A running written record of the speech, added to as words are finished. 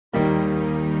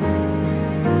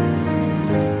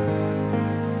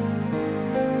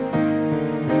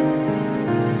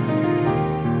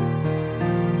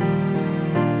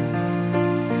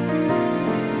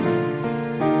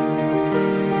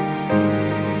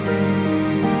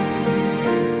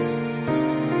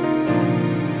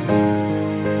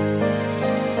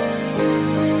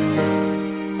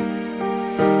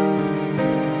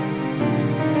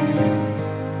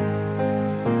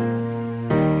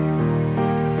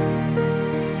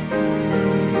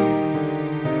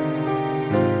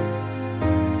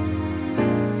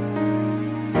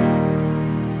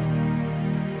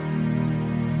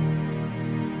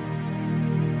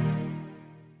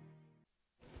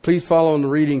Please follow in the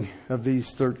reading of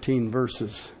these 13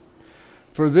 verses.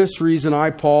 For this reason, I,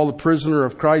 Paul, the prisoner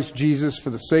of Christ Jesus, for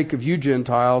the sake of you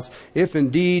Gentiles, if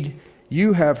indeed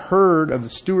you have heard of the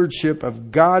stewardship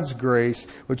of God's grace,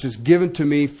 which is given to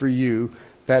me for you,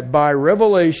 that by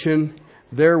revelation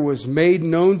there was made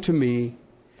known to me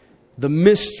the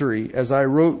mystery, as I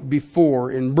wrote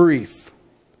before in brief.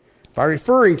 By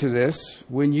referring to this,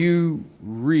 when you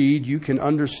read, you can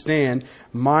understand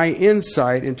my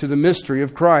insight into the mystery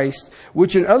of Christ,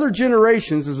 which in other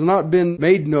generations has not been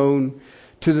made known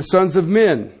to the sons of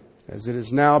men, as it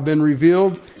has now been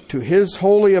revealed to His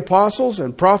holy apostles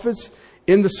and prophets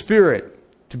in the Spirit.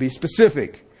 To be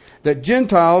specific, that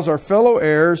Gentiles are fellow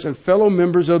heirs and fellow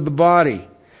members of the body,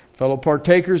 fellow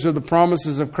partakers of the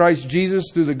promises of Christ Jesus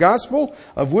through the gospel,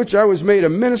 of which I was made a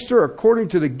minister according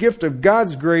to the gift of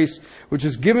God's grace, which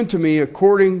is given to me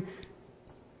according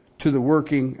to the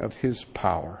working of His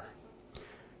power.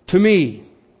 To me,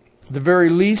 the very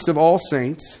least of all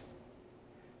saints,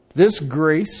 this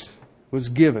grace was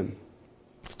given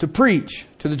to preach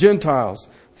to the Gentiles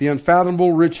the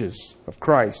unfathomable riches of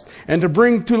Christ, and to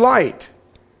bring to light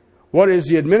what is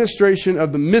the administration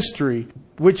of the mystery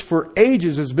which for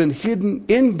ages has been hidden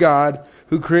in God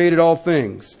who created all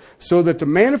things, so that the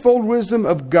manifold wisdom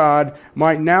of God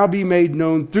might now be made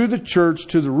known through the church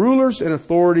to the rulers and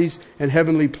authorities in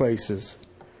heavenly places.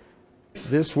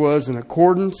 This was in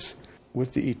accordance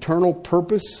with the eternal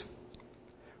purpose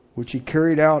which He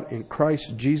carried out in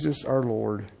Christ Jesus our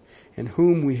Lord, in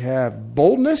whom we have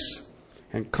boldness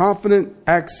and confident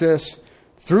access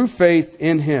through faith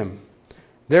in Him.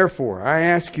 Therefore, I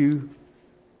ask you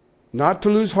not to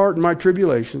lose heart in my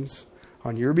tribulations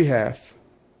on your behalf,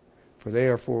 for they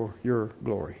are for your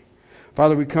glory.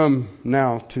 Father, we come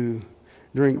now to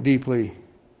drink deeply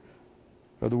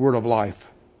of the word of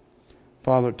life.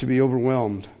 Father, to be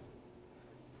overwhelmed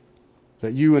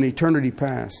that you in eternity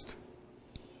past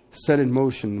set in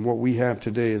motion what we have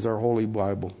today as our Holy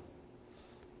Bible.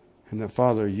 And that,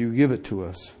 Father, you give it to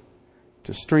us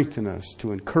to strengthen us,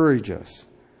 to encourage us.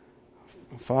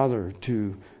 Father,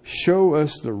 to show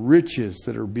us the riches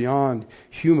that are beyond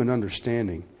human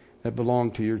understanding that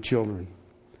belong to your children.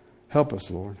 Help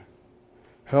us, Lord.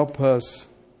 Help us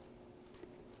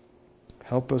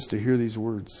to hear these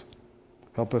words.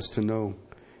 Help us to know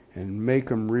and make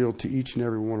them real to each and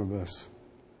every one of us.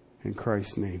 In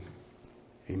Christ's name,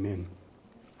 amen.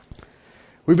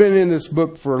 We've been in this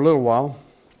book for a little while,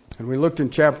 and we looked in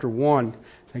chapter 1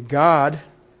 that God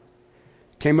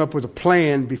came up with a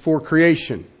plan before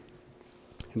creation.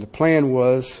 And the plan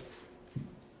was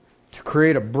to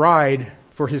create a bride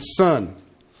for His Son.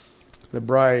 The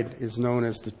bride is known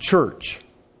as the church.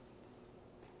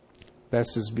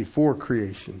 That's as before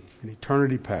creation, in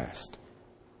eternity past.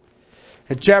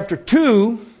 In chapter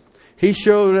 2, He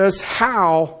showed us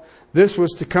how this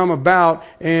was to come about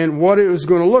and what it was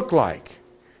going to look like.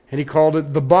 And He called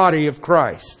it the body of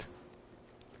Christ.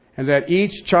 And that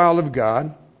each child of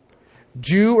God,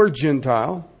 Jew or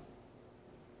Gentile,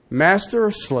 master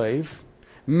or slave,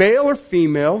 male or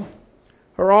female,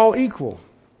 are all equal.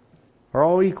 Are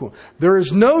all equal. There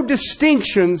is no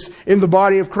distinctions in the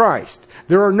body of Christ.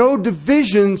 There are no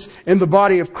divisions in the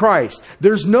body of Christ.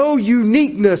 There's no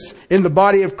uniqueness in the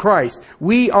body of Christ.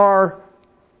 We are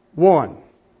one.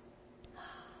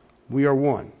 We are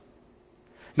one.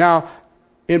 Now,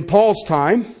 in Paul's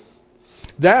time,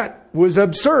 that was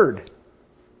absurd.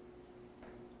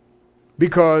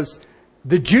 Because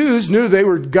the Jews knew they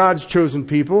were God's chosen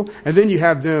people, and then you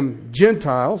have them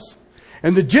Gentiles.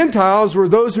 And the Gentiles were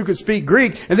those who could speak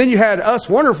Greek, and then you had us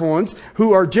wonderful ones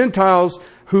who are Gentiles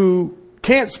who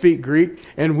can't speak Greek,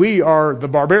 and we are the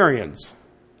barbarians,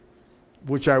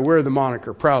 which I wear the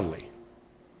moniker proudly.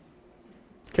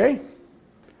 Okay?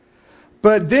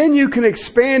 But then you can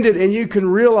expand it and you can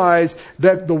realize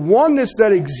that the oneness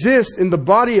that exists in the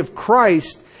body of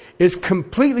Christ is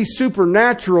completely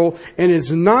supernatural and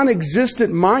is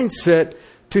non-existent mindset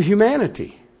to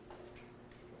humanity.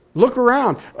 Look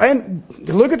around and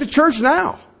look at the church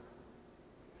now.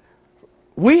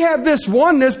 We have this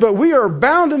oneness, but we are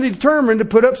bound and determined to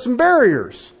put up some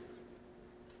barriers.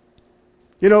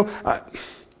 You know,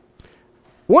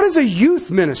 what is a youth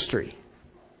ministry?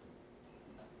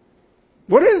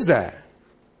 What is that?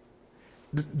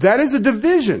 That is a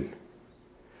division.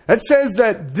 That says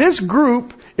that this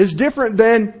group is different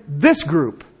than this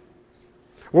group.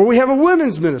 Well, we have a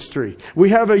women's ministry.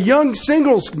 We have a young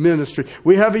singles ministry.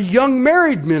 We have a young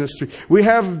married ministry. We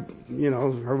have,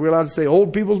 are we allowed to say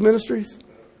old people's ministries?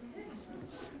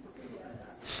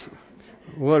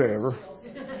 Whatever.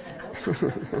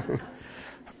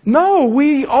 No,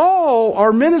 we all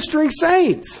are ministering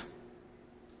saints.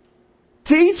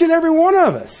 to each and every one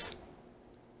of us.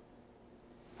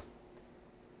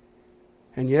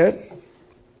 And yet,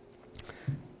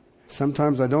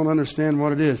 sometimes I don't understand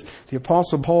what it is. The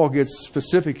Apostle Paul gets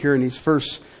specific here in these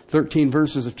first 13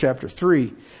 verses of chapter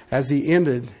 3 as he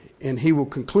ended, and he will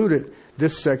conclude it,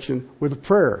 this section, with a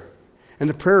prayer. And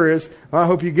the prayer is, well, I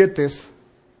hope you get this.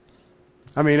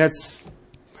 I mean, that's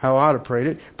how I'd have prayed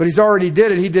it. But he's already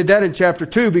did it. He did that in chapter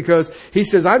 2 because he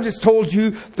says, I've just told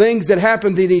you things that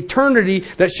happened in eternity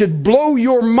that should blow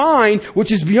your mind,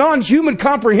 which is beyond human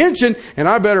comprehension, and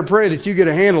I better pray that you get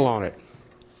a handle on it.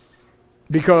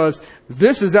 Because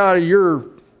this is out of your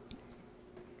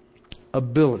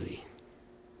ability.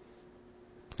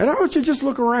 And I want you to just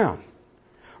look around.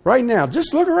 Right now,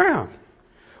 just look around.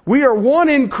 We are one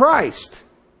in Christ.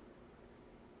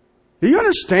 Do you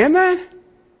understand that?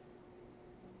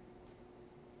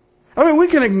 I mean, we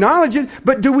can acknowledge it,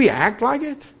 but do we act like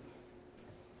it?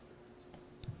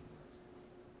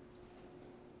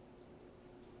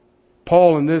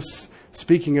 Paul, in this,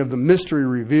 speaking of the mystery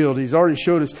revealed, he's already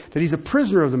showed us that he's a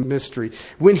prisoner of the mystery.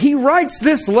 When he writes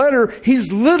this letter,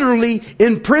 he's literally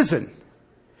in prison.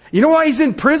 You know why he's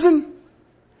in prison?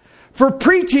 For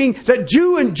preaching that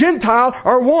Jew and Gentile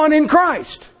are one in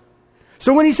Christ.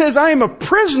 So when he says, I am a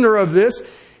prisoner of this,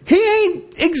 he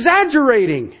ain't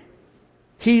exaggerating.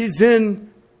 He's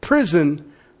in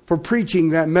prison for preaching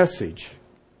that message.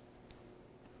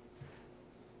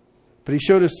 But he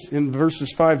showed us in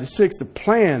verses 5 to 6 the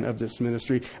plan of this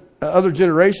ministry. Other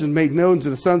generations made known to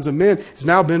the sons of men has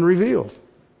now been revealed.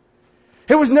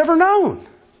 It was never known.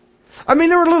 I mean,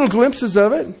 there were little glimpses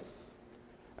of it.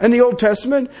 In the Old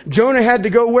Testament, Jonah had to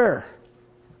go where?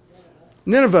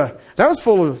 Nineveh. That was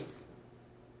full of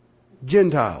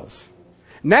Gentiles.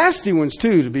 Nasty ones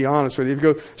too, to be honest with you. If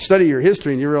you go study your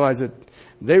history and you realize that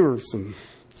they were some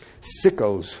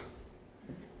sickos.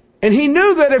 And he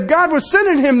knew that if God was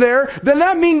sending him there, then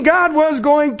that meant God was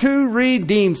going to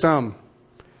redeem some.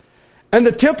 And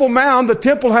the Temple Mount, the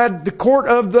temple had the court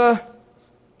of the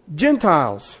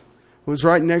Gentiles. It was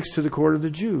right next to the court of the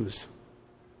Jews.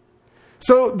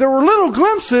 So there were little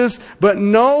glimpses, but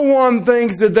no one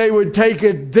thinks that they would take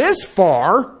it this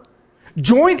far.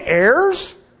 Joint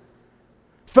heirs?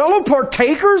 Fellow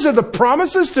partakers of the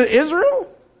promises to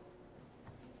Israel?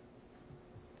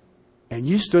 And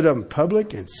you stood up in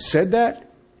public and said that?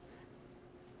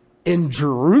 In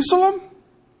Jerusalem?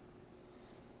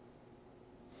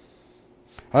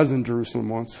 I was in Jerusalem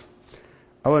once.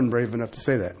 I wasn't brave enough to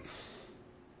say that.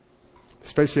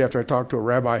 Especially after I talked to a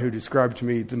rabbi who described to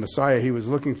me the Messiah he was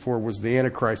looking for was the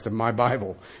Antichrist of my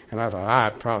Bible. And I thought, I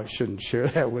probably shouldn't share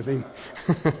that with him.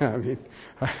 I mean,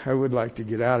 I would like to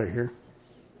get out of here.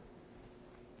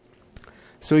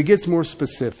 So he gets more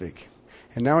specific.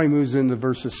 And now he moves into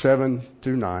verses 7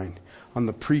 through 9 on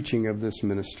the preaching of this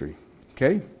ministry.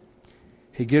 Okay?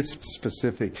 He gets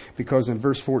specific because in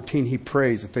verse 14 he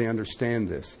prays that they understand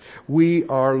this. We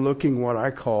are looking what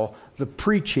I call the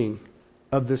preaching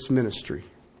of this ministry.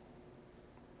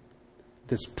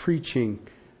 This preaching,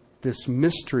 this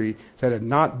mystery that had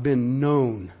not been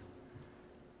known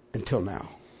until now.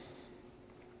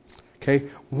 Okay,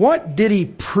 what did he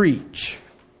preach?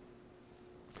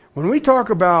 When we talk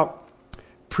about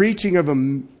preaching of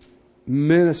a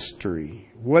ministry,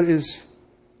 what is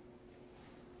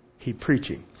he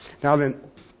preaching? Now then,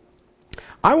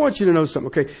 I want you to know something,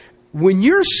 okay? When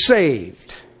you're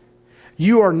saved,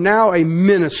 you are now a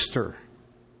minister.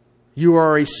 You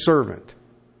are a servant.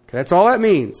 Okay, that's all that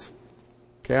means.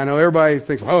 Okay, I know everybody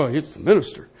thinks, oh, it's a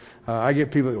minister. I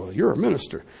get people, well, you're a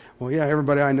minister. Well, yeah,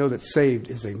 everybody I know that's saved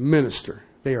is a minister.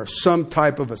 They are some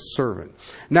type of a servant.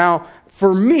 Now,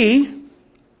 for me,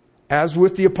 as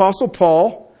with the Apostle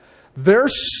Paul, their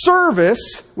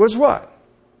service was what?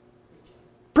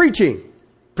 Preaching.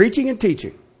 Preaching and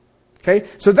teaching. Okay,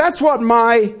 so that's what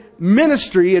my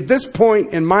ministry at this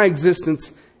point in my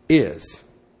existence is.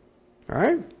 All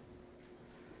right?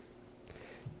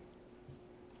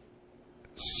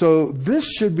 So this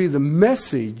should be the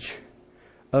message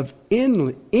of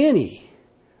any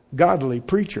godly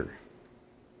preacher.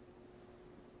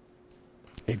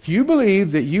 If you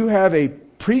believe that you have a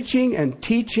preaching and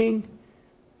teaching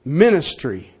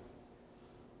ministry,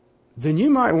 then you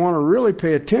might want to really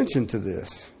pay attention to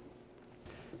this.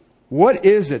 What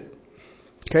is it?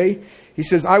 Okay? He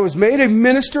says, I was made a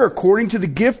minister according to the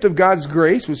gift of God's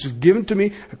grace, which was given to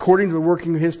me according to the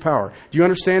working of His power. Do you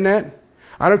understand that?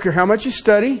 I don't care how much you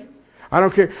study. I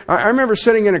don't care. I remember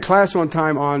sitting in a class one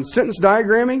time on sentence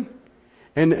diagramming,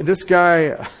 and this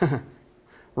guy,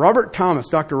 Robert Thomas,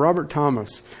 Dr. Robert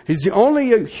Thomas, he's the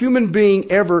only human being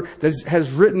ever that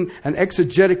has written an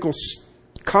exegetical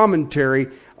commentary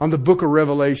on the book of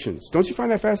Revelations. Don't you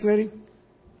find that fascinating?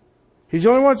 He's the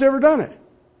only one that's ever done it.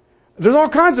 There's all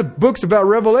kinds of books about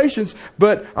Revelations,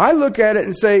 but I look at it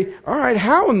and say, all right,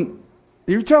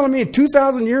 you're telling me in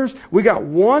 2,000 years we got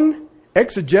one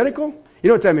exegetical? You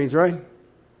know what that means, right?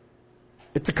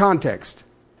 It's the context.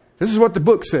 This is what the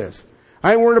book says.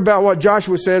 I ain't worried about what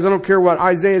Joshua says. I don't care what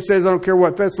Isaiah says. I don't care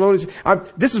what Thessalonians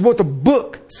says. This is what the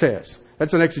book says.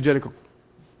 That's an exegetical.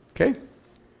 Okay?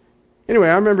 Anyway,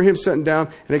 I remember him sitting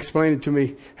down and explaining to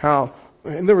me how,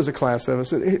 and there was a class of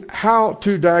us, how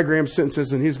to diagram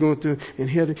sentences, and he's going through, and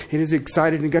he's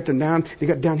excited, and he got the noun, and he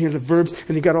got down here the verbs,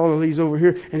 and he got all of these over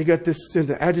here, and he got this, and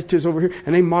the adjectives over here,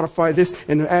 and they modify this,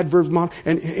 and the adverbs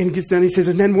and he gets down, he says,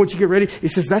 and then once you get ready, he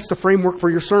says, that's the framework for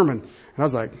your sermon. And I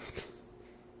was like,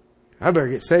 I better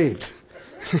get saved.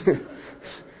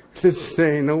 This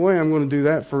ain't no way I'm going to do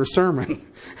that for a sermon.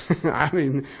 I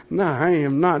mean, no, I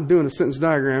am not doing a sentence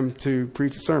diagram to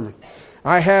preach a sermon.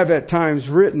 I have at times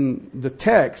written the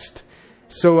text,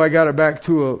 so I got it back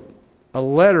to a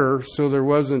letter, so there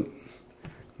wasn't,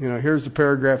 here's the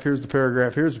paragraph, here's the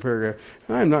paragraph, here's the paragraph.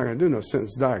 I'm not going to do no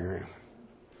sentence diagram.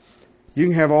 You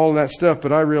can have all of that stuff,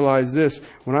 but I realize this.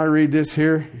 When I read this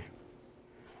here,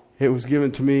 it was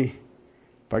given to me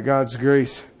by God's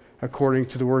grace according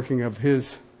to the working of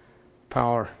His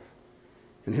power.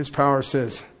 And His power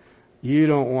says, you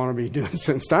don't want to be doing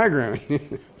sentence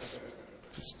diagramming.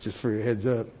 Just for your heads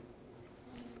up.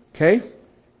 Okay?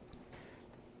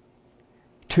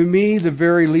 To me, the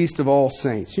very least of all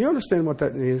saints. You understand what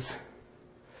that is?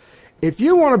 If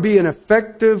you want to be an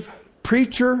effective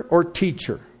preacher or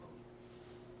teacher,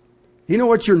 you know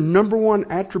what your number one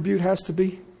attribute has to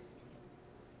be?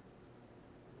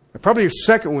 Probably your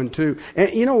second one too.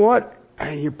 And you know what?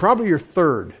 You're probably your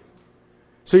third.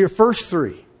 So your first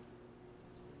three.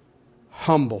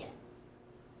 Humble.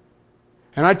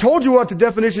 And I told you what the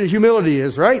definition of humility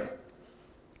is, right?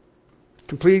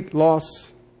 Complete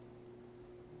loss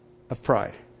of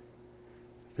pride.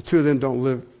 The two of them don't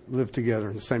live together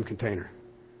in the same container.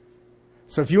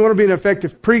 So if you want to be an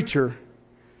effective preacher,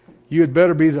 you had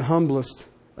better be the humblest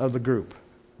of the group.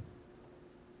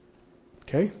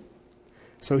 Okay?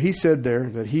 So he said there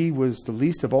that he was the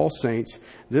least of all saints.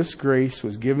 This grace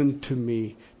was given to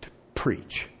me to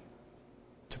preach,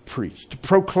 to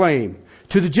proclaim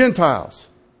to the Gentiles.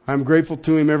 I'm grateful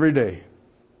to Him every day.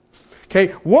 Okay,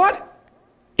 what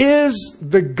is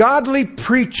the godly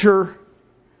preacher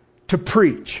to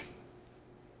preach?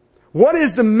 What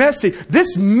is the message?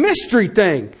 This mystery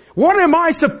thing. What am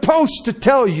I supposed to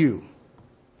tell you?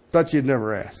 Thought you'd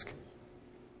never ask.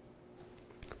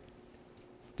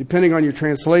 Depending on your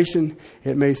translation,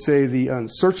 it may say the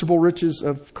unsearchable riches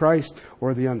of Christ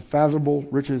or the unfathomable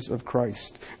riches of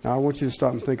Christ. Now, I want you to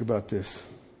stop and think about this.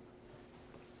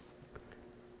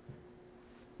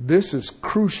 This is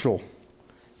crucial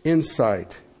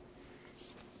insight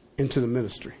into the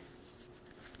ministry.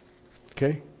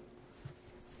 Okay?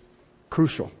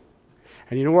 Crucial.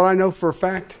 And you know what I know for a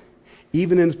fact?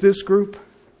 Even in this group,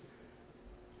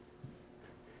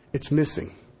 it's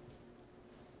missing.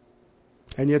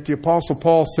 And yet the Apostle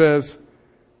Paul says,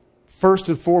 first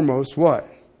and foremost,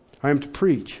 what? I am to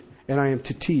preach and I am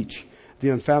to teach the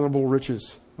unfathomable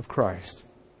riches of Christ.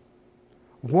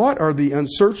 What are the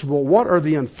unsearchable, what are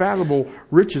the unfathomable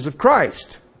riches of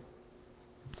Christ?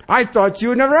 I thought you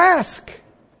would never ask.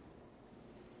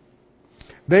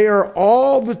 They are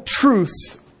all the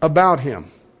truths about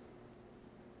Him.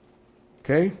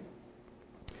 Okay?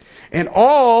 And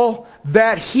all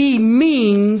that He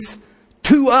means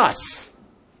to us.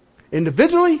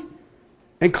 Individually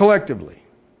and collectively.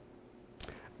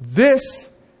 This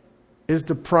is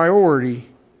the priority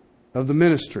of the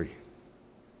ministry.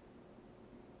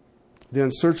 The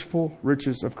unsearchable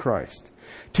riches of Christ.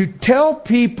 To tell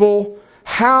people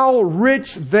how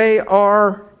rich they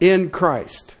are in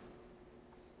Christ.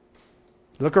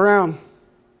 Look around.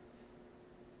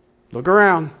 Look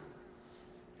around.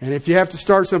 And if you have to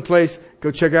start someplace,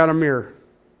 go check out a mirror.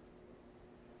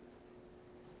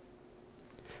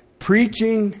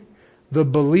 Preaching the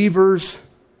believer's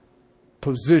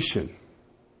position.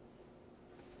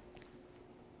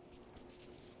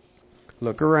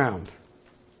 Look around.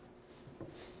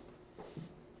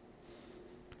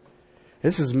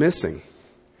 This is missing.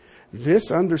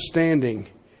 This understanding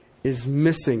is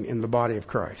missing in the body of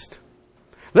Christ.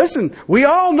 Listen, we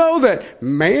all know that,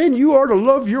 man, you are to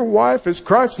love your wife as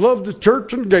Christ loved the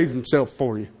church and gave Himself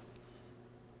for you.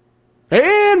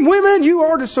 And women, you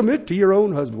are to submit to your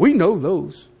own husband. We know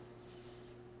those.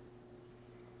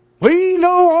 We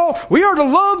are to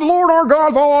love the Lord our God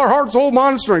with all our heart, soul,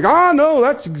 mind, and strength. I know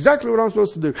that's exactly what I'm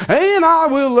supposed to do. And I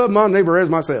will love my neighbor as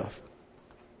myself.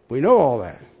 We know all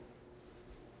that.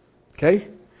 Okay?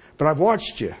 But I've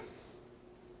watched you.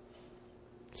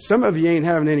 Some of you ain't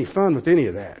having any fun with any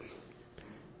of that.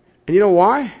 And you know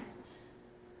why?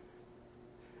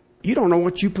 You don't know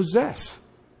what you possess.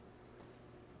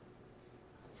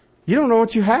 You don't know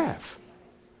what you have.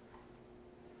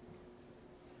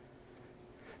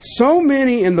 So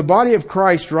many in the body of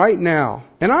Christ right now,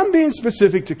 and I'm being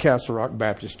specific to Castle Rock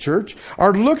Baptist Church,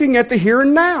 are looking at the here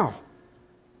and now.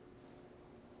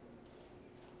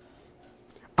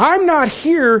 I'm not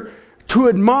here to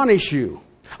admonish you.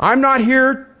 I'm not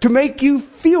here to make you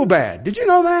feel bad. Did you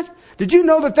know that? Did you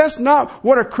know that that's not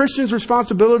what a Christian's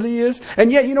responsibility is?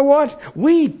 And yet, you know what?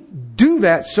 We do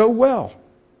that so well.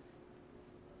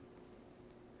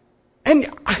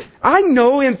 And I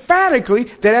know emphatically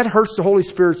that hurts the Holy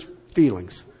Spirit's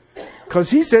feelings.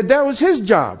 Because He said that was His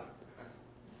job.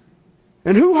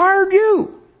 And who hired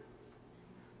you?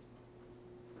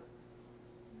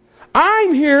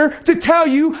 I'm here to tell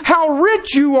you how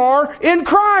rich you are in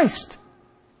Christ.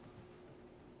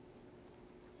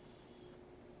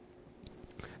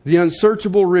 The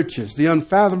unsearchable riches, the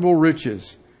unfathomable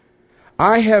riches.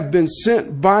 I have been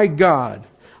sent by God,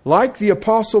 like the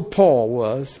Apostle Paul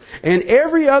was, and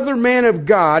every other man of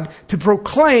God, to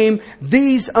proclaim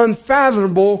these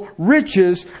unfathomable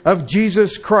riches of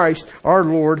Jesus Christ, our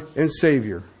Lord and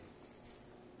Savior.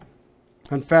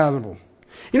 Unfathomable.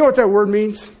 You know what that word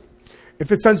means?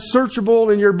 If it's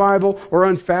unsearchable in your Bible or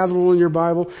unfathomable in your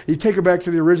Bible, you take it back to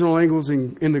the original language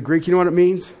in the Greek, you know what it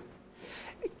means?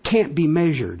 It can't be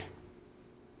measured.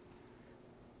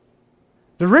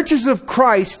 The riches of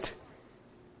Christ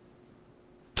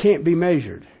can't be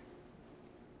measured.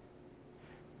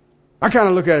 I kind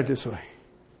of look at it this way.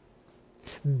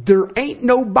 There ain't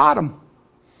no bottom.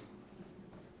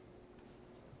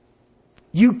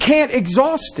 You can't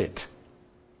exhaust it.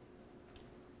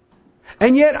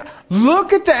 And yet,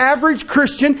 look at the average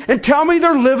Christian and tell me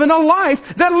they're living a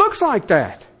life that looks like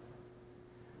that.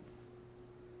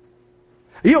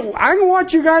 You know, I can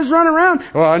watch you guys run around.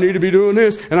 Well, I need to be doing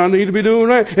this, and I need to be doing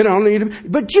that, and I need to.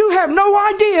 But you have no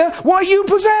idea what you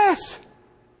possess.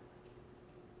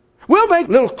 We'll make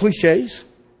little cliches.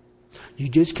 You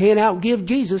just can't outgive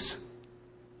Jesus.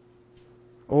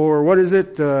 Or what is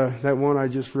it? That one I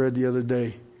just read the other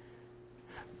day.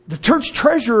 The church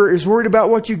treasurer is worried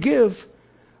about what you give.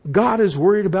 God is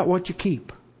worried about what you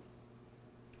keep.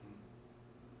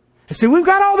 And see, we've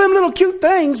got all them little cute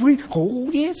things.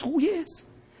 Oh yes.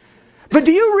 But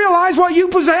do you realize what you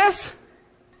possess?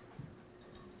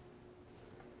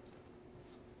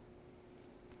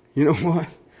 You know what?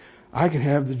 I can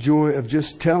have the joy of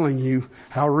just telling you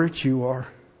how rich you are.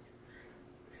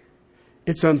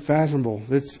 It's unfathomable.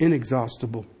 It's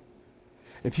inexhaustible.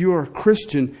 If you are a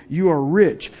Christian, you are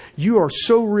rich. You are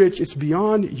so rich, it's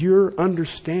beyond your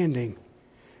understanding,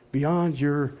 beyond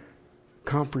your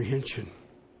comprehension.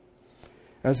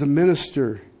 As a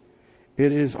minister,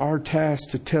 it is our task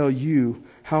to tell you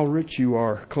how rich you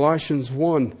are. Colossians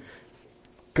 1,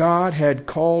 God had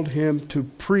called him to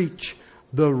preach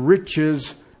the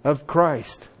riches of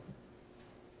Christ.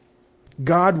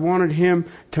 God wanted him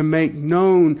to make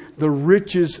known the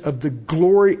riches of the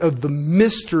glory of the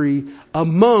mystery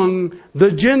among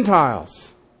the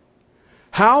Gentiles.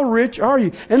 How rich are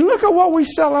you? And look at what we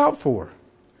sell out for.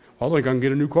 I think I can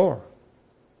get a new car.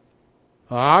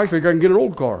 I think I can get an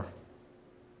old car.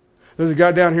 There's a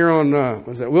guy down here on,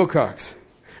 Wilcox.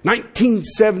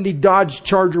 1970 Dodge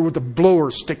Charger with a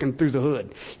blower sticking through the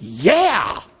hood.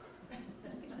 Yeah!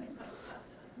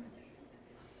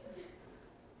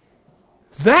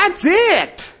 That's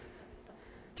it!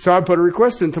 So I put a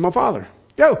request into my father.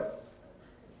 Go.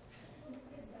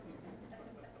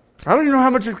 I don't even know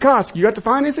how much it costs. You got the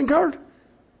financing card?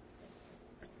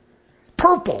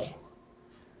 Purple.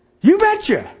 You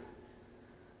betcha.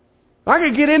 I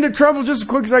could get into trouble just as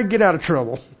quick as I could get out of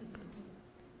trouble.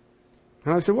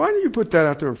 And I said, why did you put that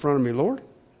out there in front of me, Lord?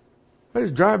 I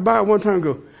just drive by it one time and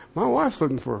go, my wife's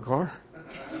looking for a car.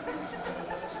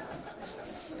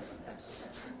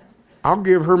 I'll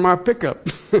give her my pickup.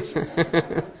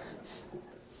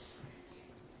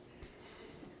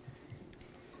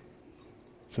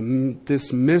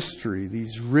 This mystery,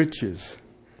 these riches,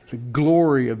 the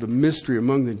glory of the mystery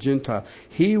among the Gentiles.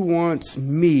 He wants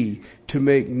me to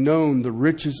make known the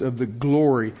riches of the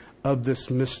glory of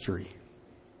this mystery.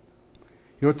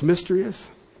 You know what the mystery is?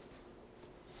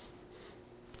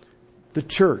 The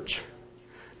church.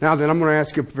 Now then, I'm going to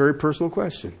ask you a very personal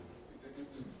question.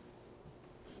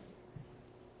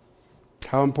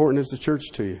 How important is the church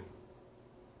to you?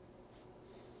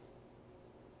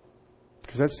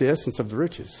 Because that's the essence of the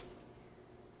riches.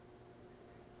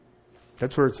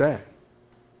 That's where it's at.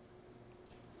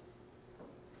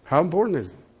 How important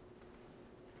is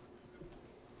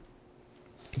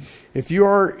it? If you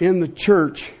are in the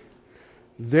church,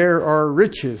 there are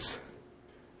riches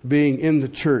being in the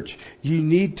church. You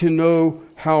need to know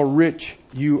how rich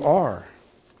you are.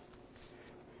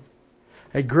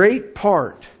 A great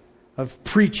part of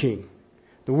preaching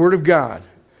the Word of God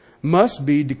must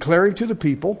be declaring to the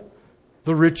people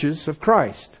the riches of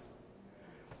Christ.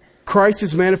 Christ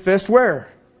is manifest where?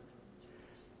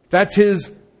 That's His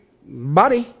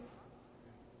body.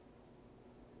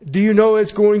 Do you know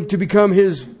it's going to become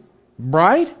His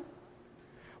bride?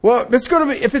 Well,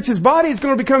 if it's His body, it's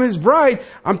going to become His bride.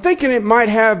 I'm thinking it might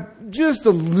have just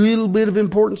a little bit of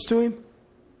importance to Him.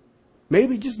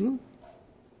 Maybe just a little.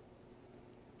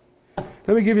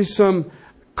 Let me give you some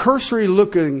cursory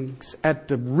lookings at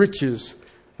the riches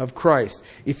of Christ.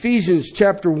 Ephesians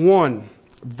chapter 1,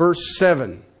 verse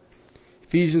 7.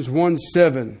 Ephesians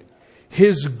 1:7.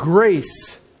 His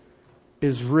grace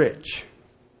is rich.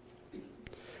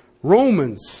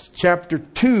 Romans chapter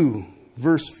 2,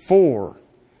 verse 4.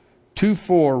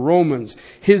 2:4, Romans.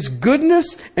 His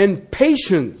goodness and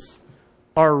patience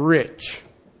are rich.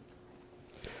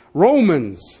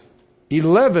 Romans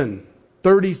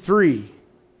 11:33.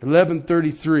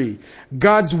 11:33.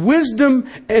 God's wisdom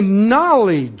and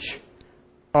knowledge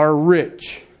are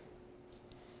rich.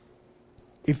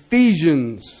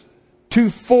 Ephesians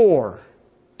 2:4.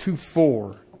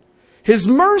 2:4. His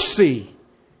mercy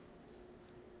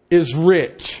is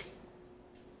rich.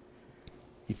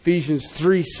 Ephesians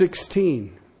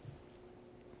 3:16.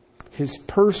 His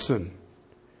person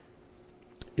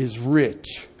is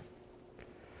rich.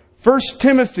 1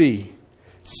 Timothy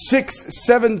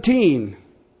 6:17.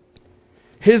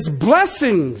 His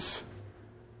blessings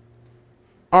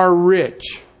are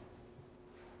rich.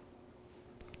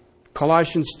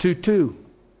 Colossians 2:2.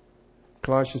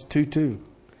 Colossians 2:2.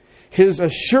 His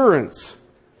assurance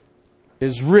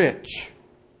is rich.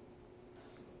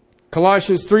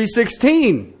 Colossians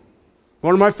 3:16.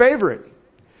 One of my favorite.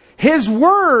 His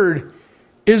word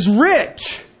is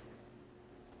rich.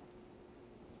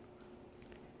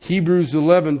 Hebrews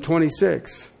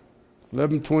 11:26.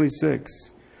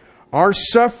 11:26. Our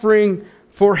suffering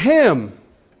for Him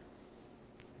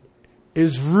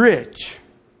is rich.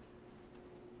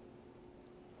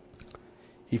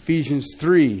 Ephesians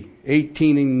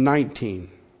 3:18 and 19.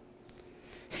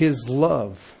 His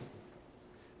love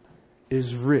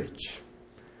is rich.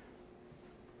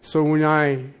 So when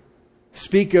I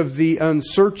speak of the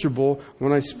unsearchable,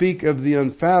 when I speak of the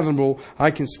unfathomable,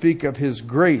 I can speak of His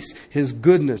grace, His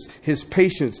goodness, His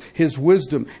patience, His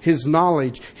wisdom, His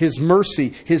knowledge, His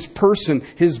mercy, His person,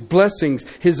 His blessings,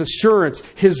 His assurance,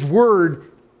 His word,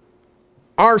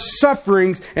 our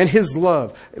sufferings, and His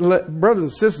love. Brothers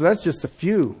and sisters, that's just a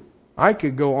few. I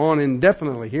could go on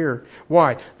indefinitely here.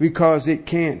 Why? Because it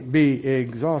can't be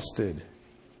exhausted.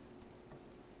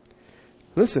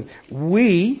 Listen,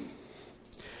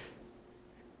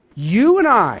 you and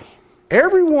I,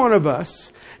 every one of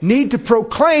us, need to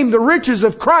proclaim the riches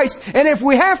of Christ. And if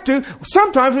we have to,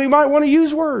 sometimes we might want to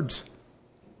use words.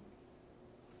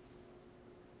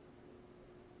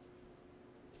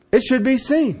 It should be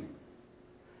seen.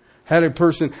 Had a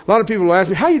lot of people will ask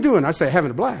me, how you doing? I say,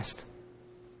 having a blast.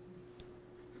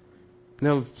 And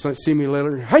they'll see me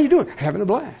later, how you doing? Having a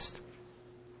blast.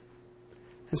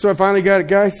 And so I finally got a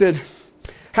guy who said,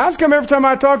 how's come every time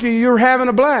I talk to you, you're having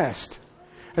a blast?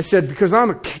 I said, because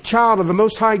I'm a child of the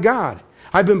Most High God.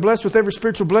 I've been blessed with every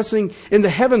spiritual blessing in the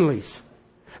heavenlies.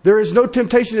 There is no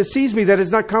temptation that sees me that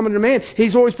is not common to man.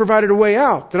 He's always provided a way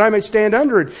out that I may stand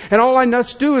under it. And all I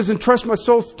must do is entrust my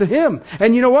soul to Him.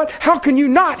 And you know what? How can you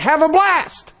not have a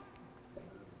blast?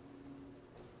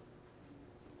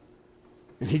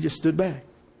 And he just stood back.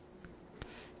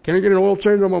 Can I get an oil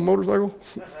change on my motorcycle?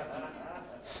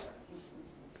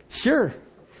 Sure.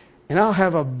 And I'll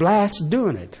have a blast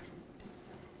doing it.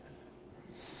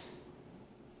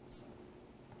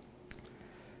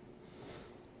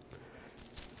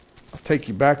 I'll take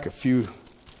you back a few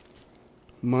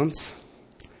months.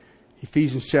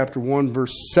 Ephesians chapter 1,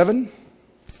 verse 7.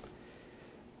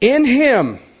 In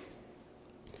Him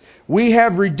we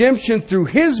have redemption through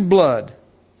His blood,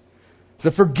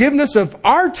 the forgiveness of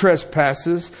our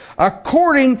trespasses,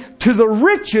 according to the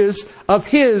riches of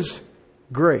His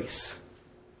grace.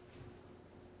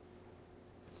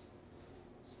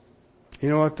 You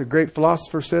know what the great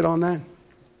philosopher said on that?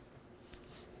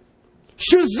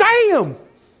 Shazam!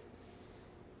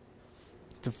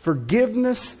 The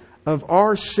forgiveness of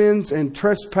our sins and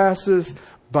trespasses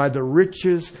by the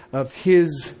riches of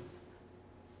His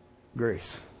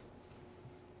grace.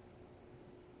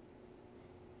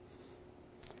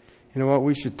 You know what?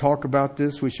 We should talk about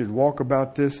this. We should walk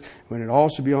about this when it all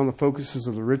should be on the focuses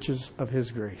of the riches of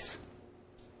His grace.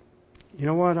 You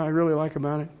know what I really like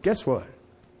about it? Guess what?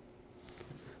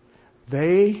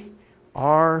 They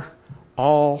are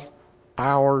all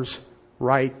ours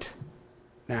right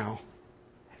now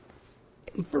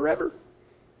and forever.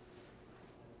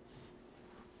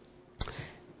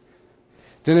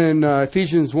 Then in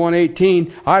Ephesians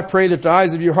 1:18, I pray that the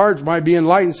eyes of your hearts might be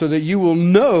enlightened so that you will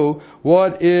know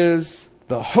what is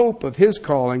the hope of His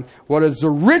calling, what is the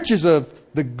riches of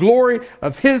the glory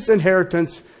of His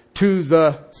inheritance to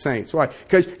the saints. Why?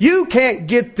 Because you can't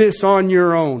get this on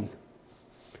your own.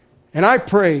 And I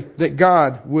pray that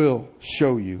God will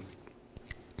show you.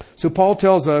 So Paul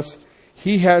tells us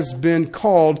he has been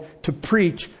called to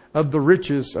preach of the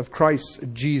riches of Christ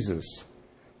Jesus.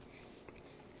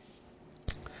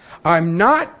 I'm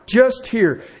not just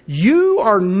here. You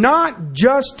are not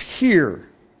just here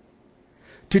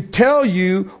to tell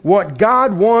you what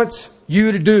God wants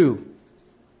you to do.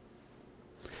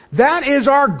 That is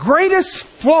our greatest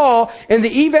flaw in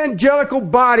the evangelical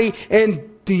body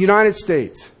in the United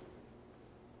States.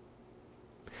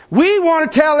 We want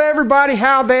to tell everybody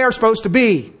how they are supposed to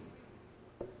be,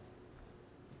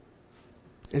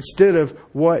 instead of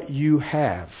what you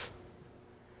have.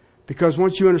 Because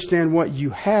once you understand what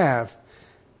you have,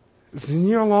 then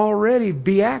you'll already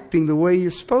be acting the way you're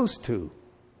supposed to.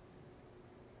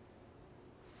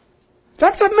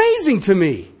 That's amazing to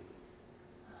me.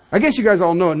 I guess you guys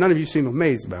all know it. None of you seem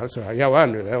amazed about it. So, yeah, well, I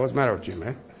knew that. What's the matter with you,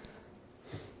 man?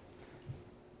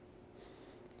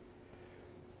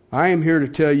 I am here to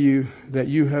tell you that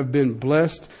you have been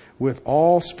blessed with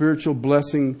all spiritual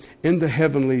blessing in the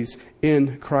heavenlies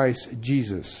in Christ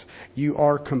Jesus. You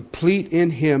are complete in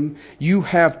Him. You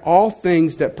have all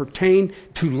things that pertain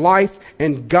to life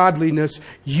and godliness.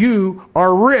 You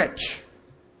are rich.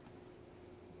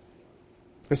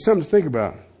 That's something to think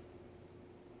about.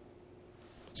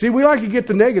 See, we like to get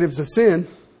the negatives of sin.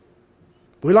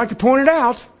 We like to point it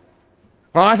out.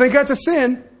 Well, I think that's a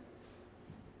sin.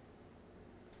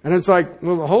 And it's like,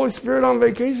 well, the Holy Spirit on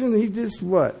vacation, He just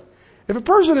what? If a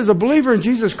person is a believer in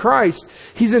Jesus Christ,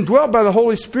 he's indwelt by the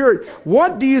Holy Spirit,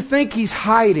 what do you think he's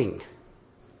hiding?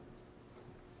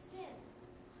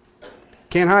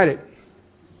 Can't hide it.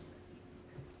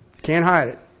 Can't hide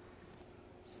it.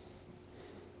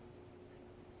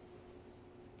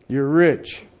 You're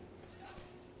rich.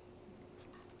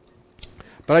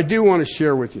 But I do want to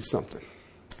share with you something.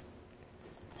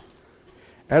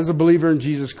 As a believer in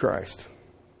Jesus Christ,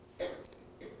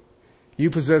 you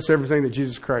possess everything that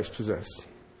Jesus Christ possessed.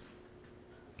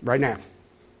 Right now.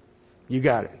 You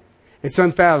got it. It's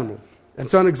unfathomable.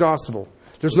 It's unexhaustible.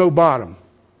 There's no bottom.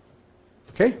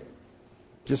 Okay?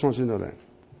 Just want you to know that.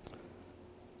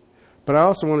 But I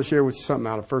also want to share with you something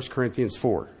out of 1 Corinthians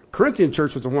 4. Corinthian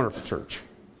church was a wonderful church.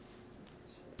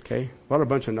 Okay? What a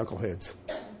bunch of knuckleheads.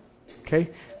 Okay?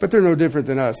 But they're no different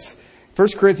than us. 1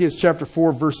 Corinthians chapter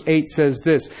 4 verse 8 says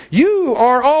this: you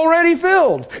are already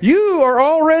filled. You are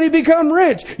already become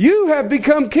rich. You have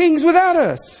become kings without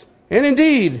us. And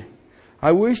indeed,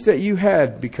 I wish that you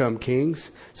had become kings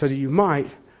so that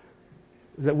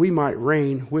we might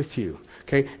reign with you.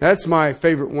 Okay, that's one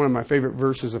of my favorite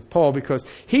verses of Paul, because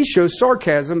he shows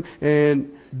sarcasm,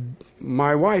 and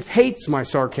my wife hates my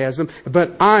sarcasm,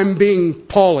 but I'm being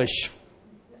Paulish.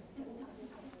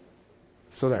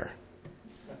 So there.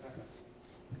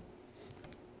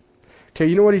 Okay,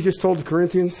 you know what he's just told the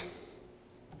Corinthians?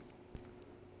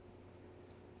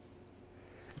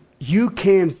 You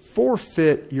can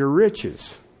forfeit your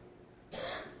riches.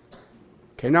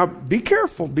 Okay, now be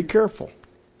careful. Be careful.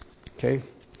 Okay,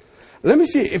 let me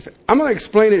see if I'm going to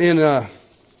explain it in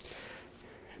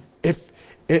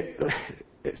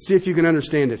see if you can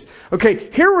understand this.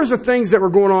 Okay, here was the things that were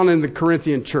going on in the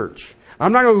Corinthian church.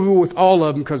 I'm not going to go with all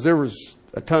of them because there was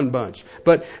a bunch,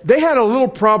 but they had a little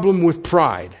problem with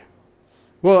pride.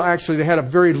 Well, actually, they had a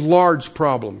very large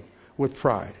problem with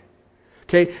pride.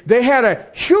 Okay, they had a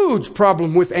huge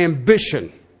problem with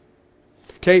ambition.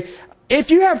 Okay, if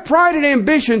you have pride and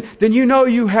ambition, then you know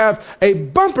you have a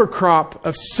bumper crop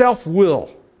of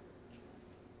self-will.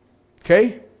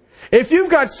 Okay, if you've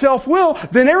got self-will,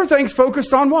 then everything's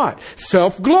focused on what?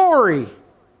 Self-glory.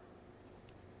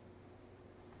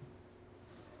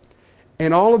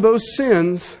 And all of those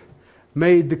sins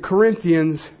made the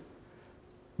Corinthians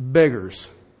beggars.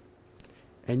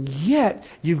 And yet,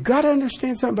 you've got to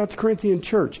understand something about the Corinthian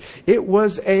church. It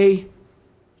was a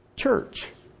church.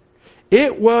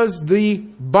 It was the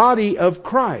body of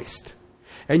Christ.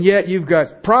 And yet, you've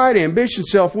got pride, ambition,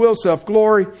 self-will,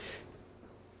 self-glory,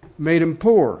 made them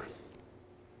poor.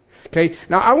 Okay.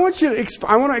 Now I want to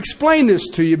explain this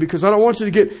to you because I don't want you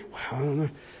to get, well, I don't know.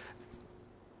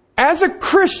 As a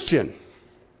Christian,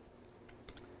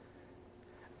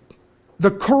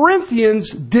 the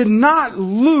Corinthians did not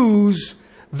lose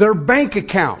their bank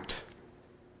account.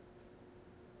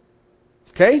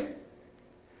 Okay?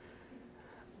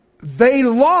 They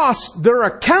lost their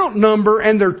account number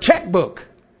and their checkbook.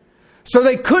 So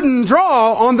they couldn't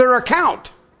draw on their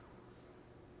account.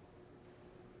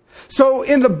 So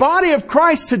in the body of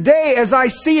Christ today, as I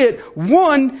see it,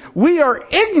 one, we are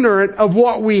ignorant of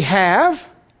what we have.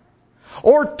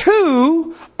 Or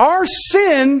two, our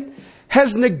sin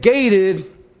has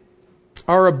negated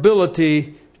our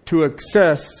ability to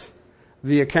access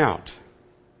the account.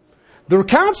 The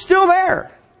account's still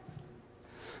there.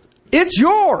 It's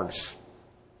yours.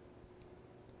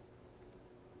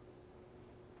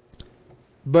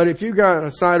 But if you got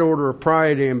a side order of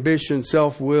pride, ambition,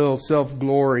 self-will,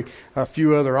 self-glory, a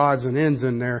few other odds and ends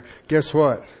in there, guess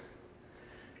what?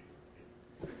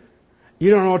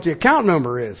 You don't know what the account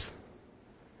number is.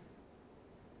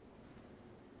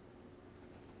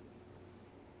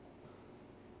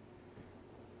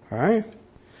 All right?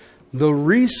 The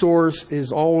resource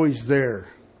is always there.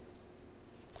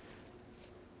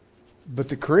 But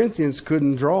the Corinthians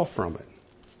couldn't draw from it.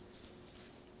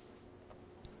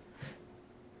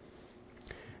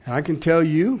 And I can tell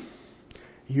you,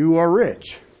 you are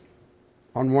rich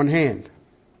on one hand.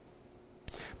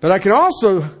 But I can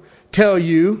also tell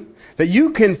you that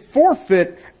you can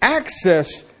forfeit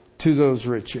access to those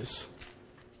riches.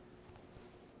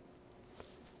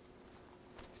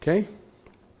 Okay?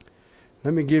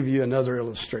 Let me give you another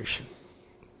illustration.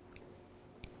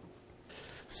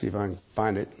 See if I can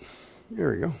find it. There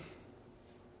we go.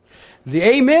 The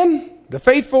Amen, the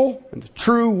faithful, and the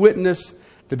true witness,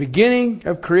 the beginning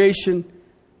of creation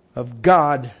of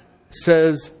God,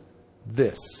 says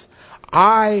this: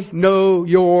 I know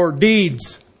your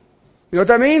deeds. You know what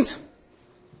that means?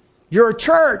 You're a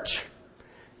church.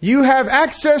 You have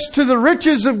access to the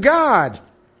riches of God.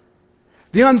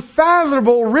 The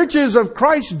unfathomable riches of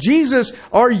Christ Jesus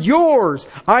are yours.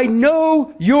 I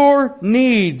know your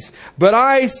needs. But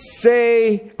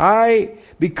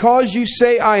because you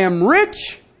say I am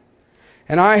rich,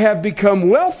 and I have become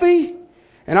wealthy,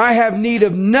 and I have need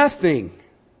of nothing,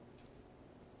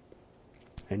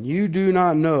 and you do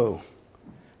not know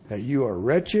that you are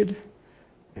wretched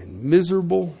and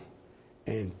miserable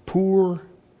and poor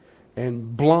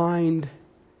and blind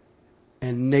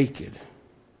and naked.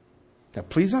 Now,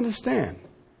 please understand,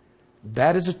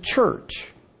 that is a church.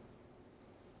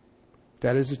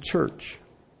 That is a church.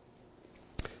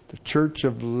 The church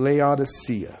of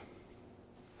Laodicea.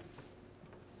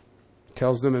 It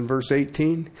tells them in verse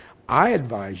 18, I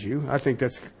advise you, I think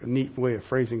that's a neat way of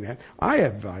phrasing that, I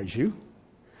advise you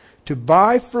to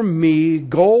buy from me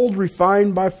gold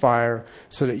refined by fire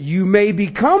so that you may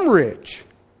become rich,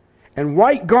 and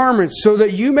white garments so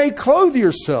that you may clothe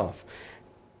yourself,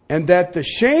 and that the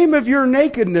shame of your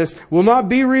nakedness will not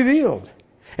be revealed.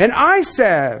 And eye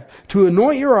salve to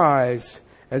anoint your eyes,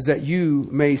 as that you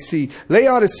may see.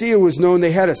 Laodicea was known,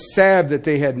 they had a salve that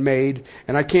they had made,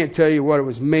 and I can't tell you what it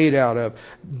was made out of.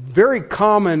 Very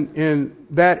common in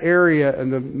that area,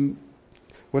 in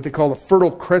what they call the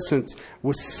Fertile Crescent,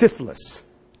 was syphilis.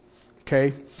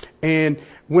 Okay? And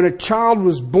when a child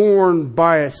was born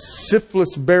by a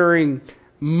syphilis-bearing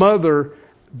mother,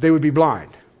 they would be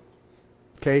blind.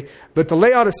 Okay? But the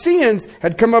Laodiceans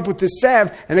had come up with this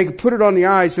salve, and they could put it on the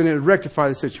eyes and it would rectify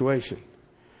the situation.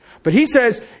 But he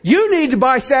says, you need to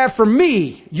buy salve from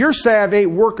me. Your salve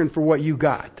ain't working for what you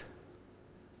got.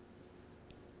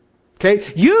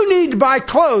 Okay? You need to buy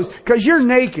clothes because you're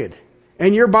naked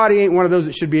and your body ain't one of those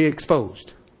that should be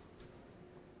exposed.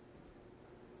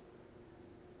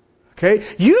 Okay?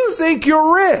 You think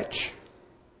you're rich.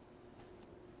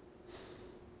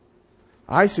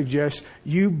 I suggest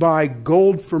you buy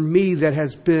gold from me that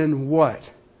has been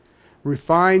what?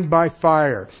 Refined by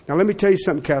fire. Now let me tell you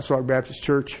something, Castle Rock Baptist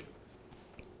Church.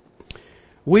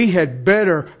 We had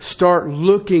better start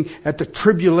looking at the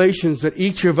tribulations that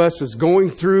each of us is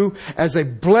going through as a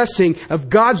blessing of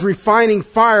God's refining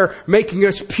fire making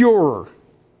us purer.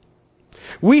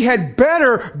 We had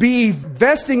better be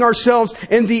vesting ourselves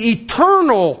in the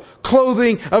eternal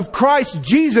clothing of Christ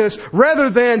Jesus rather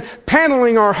than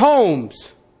paneling our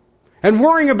homes and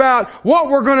worrying about what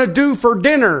we're going to do for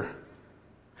dinner.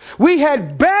 We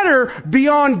had better be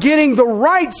on getting the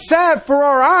right salve for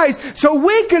our eyes so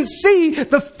we can see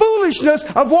the foolishness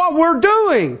of what we're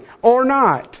doing or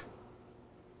not.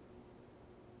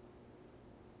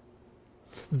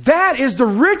 That is the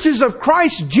riches of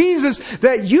Christ Jesus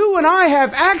that you and I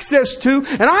have access to.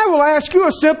 And I will ask you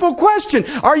a simple question.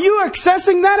 Are you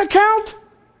accessing that account?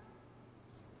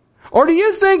 Or do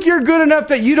you think you're good enough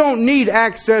that you don't need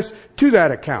access to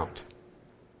that account?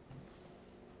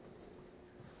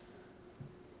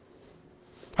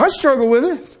 I struggle with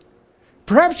it.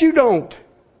 Perhaps you don't.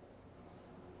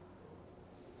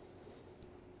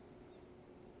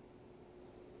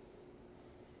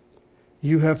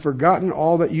 You have forgotten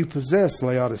all that you possess,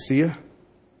 Laodicea.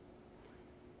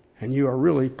 And you are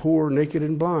really poor, naked,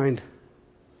 and blind.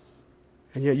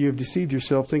 And yet you have deceived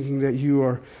yourself thinking that you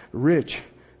are rich,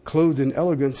 clothed in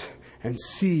elegance, and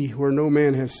see where no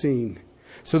man has seen.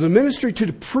 So the ministry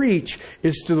to preach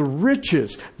is to the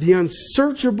riches, the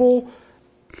unsearchable,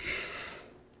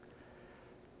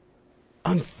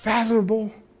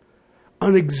 unfathomable,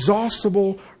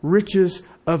 unexhaustible riches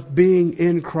of being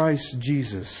in Christ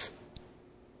Jesus.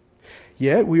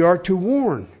 Yet we are to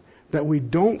warn that we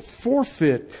don't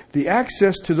forfeit the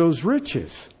access to those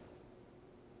riches.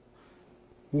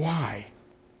 Why?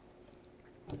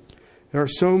 There are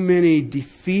so many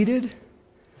defeated,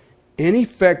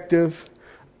 ineffective,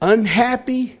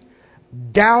 unhappy,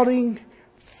 doubting,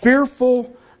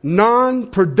 fearful,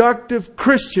 non-productive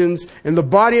Christians in the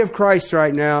body of Christ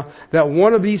right now that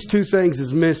one of these two things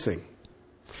is missing.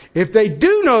 If they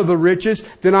do know the riches,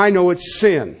 then I know it's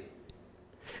sin.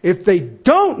 If they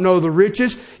don't know the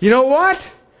riches, you know what?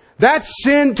 That's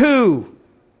sin too.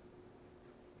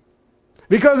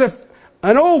 Because if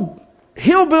an old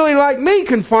hillbilly like me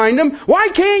can find them, why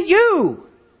can't you?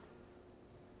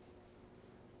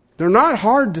 They're not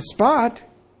hard to spot.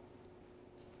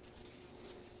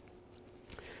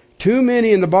 Too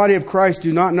many in the body of Christ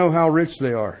do not know how rich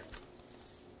they are.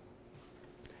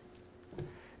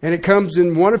 And it comes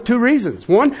in one of two reasons.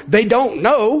 One, they don't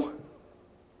know.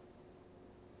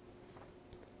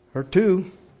 Or two,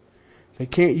 they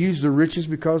can't use the riches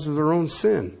because of their own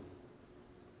sin.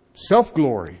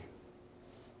 Self-glory.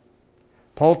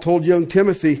 Paul told young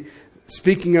Timothy,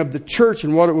 speaking of the church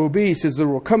and what it will be, he says there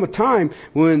will come a time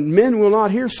when men will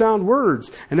not hear sound words.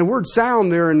 And the word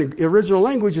sound there in the original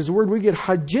language is the word we get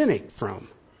hygienic from.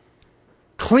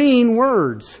 Clean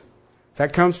words.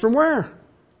 That comes from where?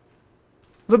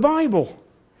 The Bible.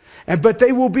 But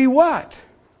they will be what?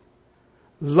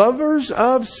 Lovers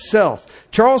of self.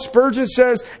 Charles Spurgeon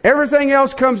says everything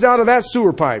else comes out of that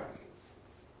sewer pipe.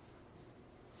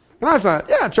 And I thought,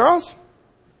 yeah, Charles,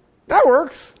 that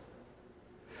works.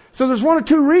 So there's one or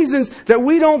two reasons that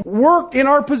we don't work in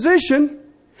our position,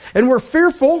 and we're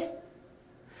fearful,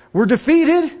 we're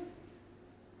defeated,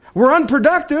 we're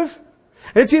unproductive.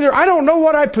 It's either I don't know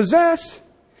what I possess,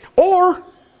 or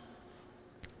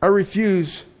I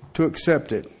refuse to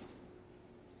accept it.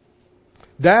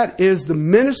 That is the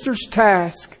minister's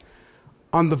task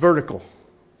on the vertical.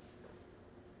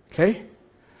 Okay?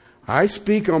 I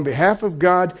speak on behalf of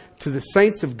God to the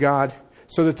saints of God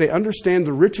so that they understand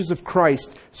the riches of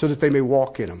Christ so that they may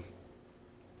walk in them.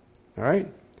 All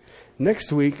right?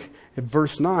 Next week, at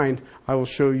verse 9, I will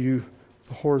show you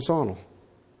the horizontal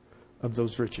of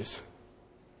those riches.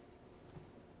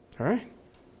 All right?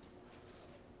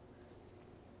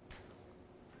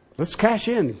 Let's cash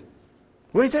in.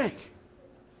 What do you think?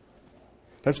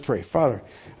 Let's pray. Father,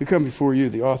 we come before you,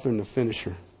 the author and the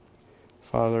finisher.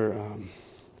 Father,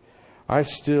 I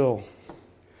still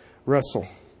wrestle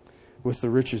with the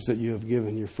riches that you have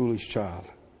given your foolish child.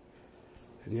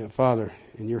 And yet, Father,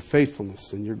 in your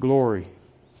faithfulness and your glory,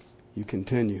 you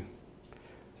continue.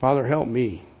 Father, help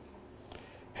me.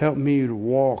 Help me to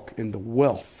walk in the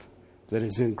wealth that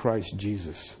is in Christ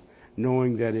Jesus,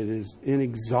 knowing that it is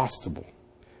inexhaustible,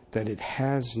 that it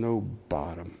has no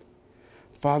bottom.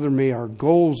 Father, may our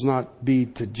goals not be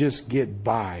to just get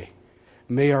by.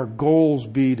 May our goals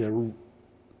be to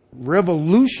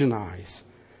revolutionize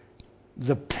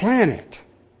the planet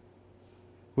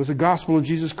with the gospel of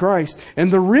Jesus Christ and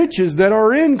the riches that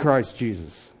are in Christ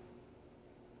Jesus.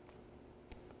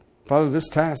 Father, this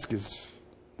task is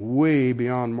way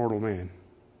beyond mortal man.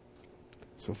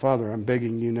 So, Father, I'm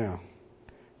begging you now,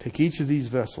 take each of these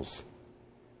vessels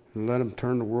and let them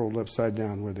turn the world upside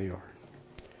down where they are.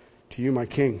 To you, my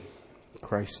King, in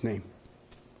Christ's name.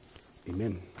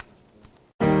 Amen.